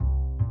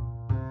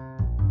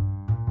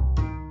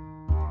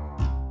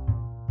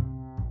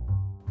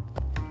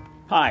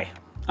Hi,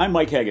 I'm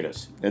Mike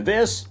Hegedus, and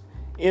this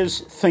is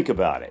Think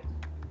About It.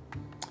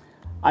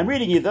 I'm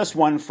reading you this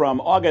one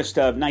from August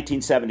of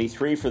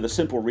 1973 for the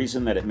simple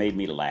reason that it made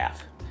me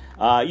laugh.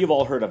 You've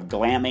all heard of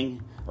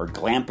glamming or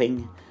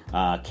glamping,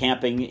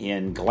 camping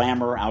in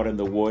glamour out in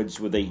the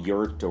woods with a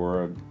yurt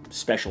or a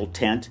special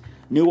tent.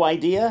 New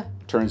idea?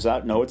 Turns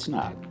out, no, it's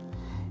not.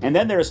 And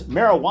then there's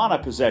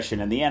marijuana possession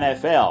in the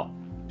NFL.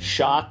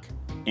 Shock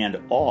and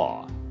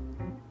awe.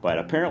 But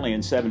apparently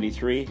in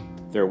 73,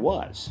 there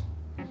was.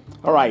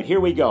 All right, here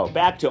we go.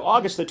 Back to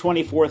August the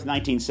 24th,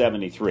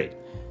 1973.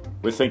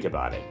 We'll think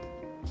about it.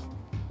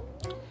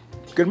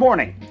 Good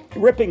morning.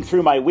 Ripping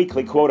through my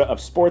weekly quota of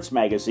sports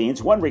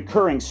magazines, one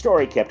recurring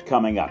story kept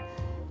coming up,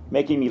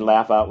 making me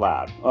laugh out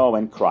loud. Oh,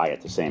 and cry at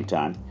the same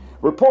time.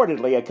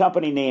 Reportedly, a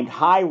company named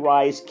High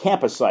Rise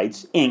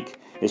Campusites, Inc.,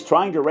 is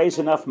trying to raise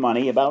enough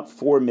money, about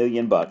 $4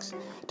 million,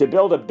 to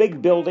build a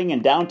big building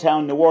in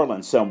downtown New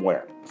Orleans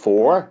somewhere.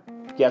 For,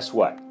 guess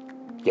what?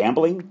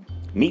 Gambling?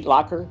 Meat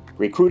locker?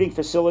 Recruiting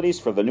facilities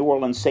for the New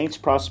Orleans Saints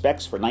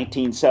prospects for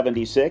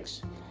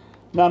 1976?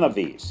 None of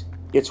these.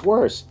 It's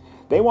worse.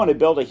 They want to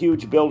build a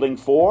huge building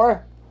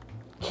for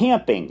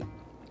camping.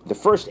 The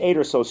first 8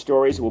 or so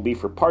stories will be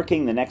for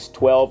parking, the next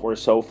 12 or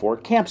so for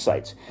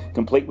campsites,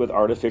 complete with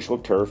artificial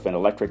turf and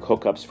electric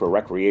hookups for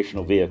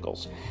recreational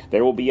vehicles.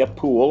 There will be a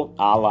pool,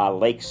 a la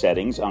lake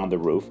settings, on the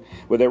roof,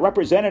 with a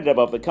representative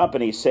of the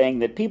company saying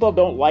that people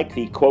don't like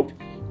the, quote,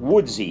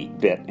 woodsy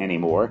bit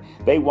anymore.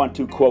 They want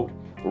to, quote,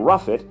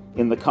 rough it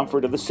in the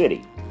comfort of the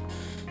city.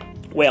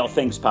 Well,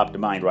 things pop to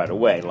mind right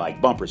away,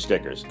 like bumper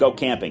stickers, go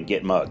camping,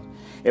 get mugged.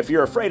 If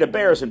you're afraid of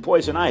bears and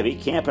poison ivy,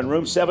 camp in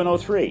room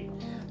 703.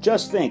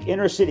 Just think,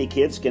 inner city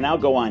kids can now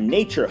go on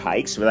nature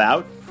hikes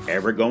without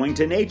ever going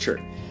to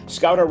nature.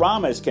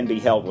 Scout-a-ramas can be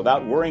held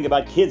without worrying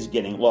about kids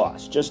getting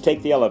lost. Just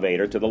take the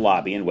elevator to the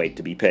lobby and wait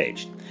to be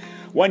paged.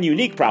 One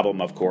unique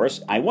problem, of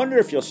course, I wonder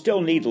if you'll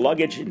still need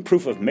luggage and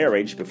proof of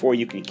marriage before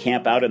you can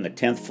camp out on the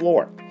 10th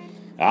floor.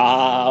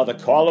 Ah, the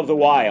call of the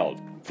wild,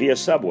 via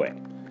subway.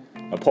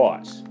 A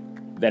pause.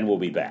 Then we'll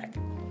be back.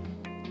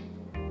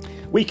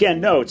 Weekend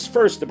notes.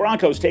 First, the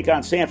Broncos take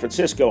on San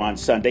Francisco on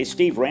Sunday.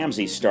 Steve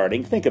Ramsey's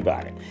starting. Think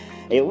about it.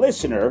 A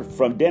listener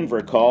from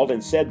Denver called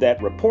and said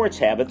that reports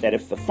have it that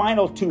if the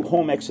final 2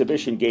 home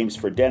exhibition games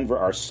for Denver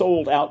are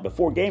sold out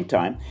before game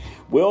time,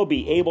 we'll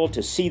be able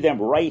to see them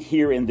right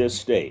here in this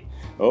state.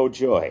 Oh,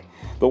 joy.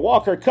 The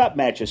Walker Cup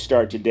matches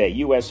start today.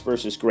 U.S.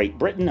 versus Great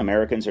Britain.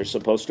 Americans are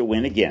supposed to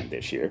win again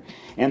this year.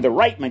 And the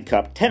Reitman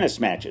Cup tennis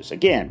matches.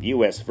 Again,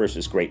 U.S.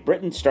 versus Great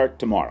Britain start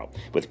tomorrow,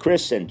 with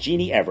Chris and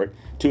Jeannie Everett,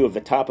 2 of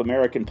the top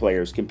American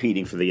players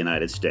competing for the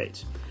United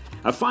States.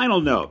 A final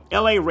note,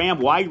 L.A. Ram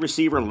wide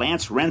receiver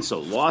Lance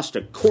Rentzel lost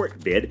a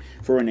court bid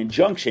for an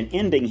injunction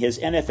ending his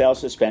NFL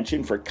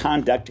suspension for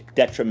conduct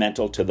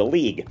detrimental to the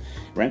league.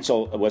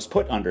 Rentzel was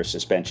put under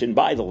suspension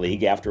by the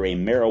league after a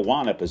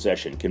marijuana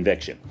possession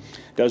conviction.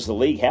 Does the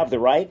league have the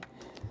right?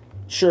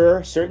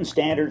 Sure, certain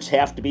standards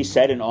have to be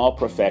set in all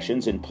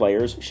professions, and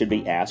players should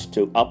be asked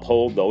to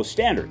uphold those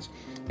standards.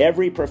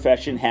 Every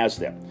profession has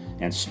them,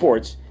 and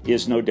sports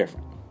is no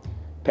different.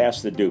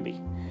 Pass the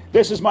doobie.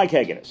 This is Mike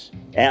Hegedus,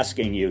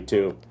 asking you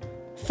to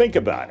think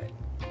about it.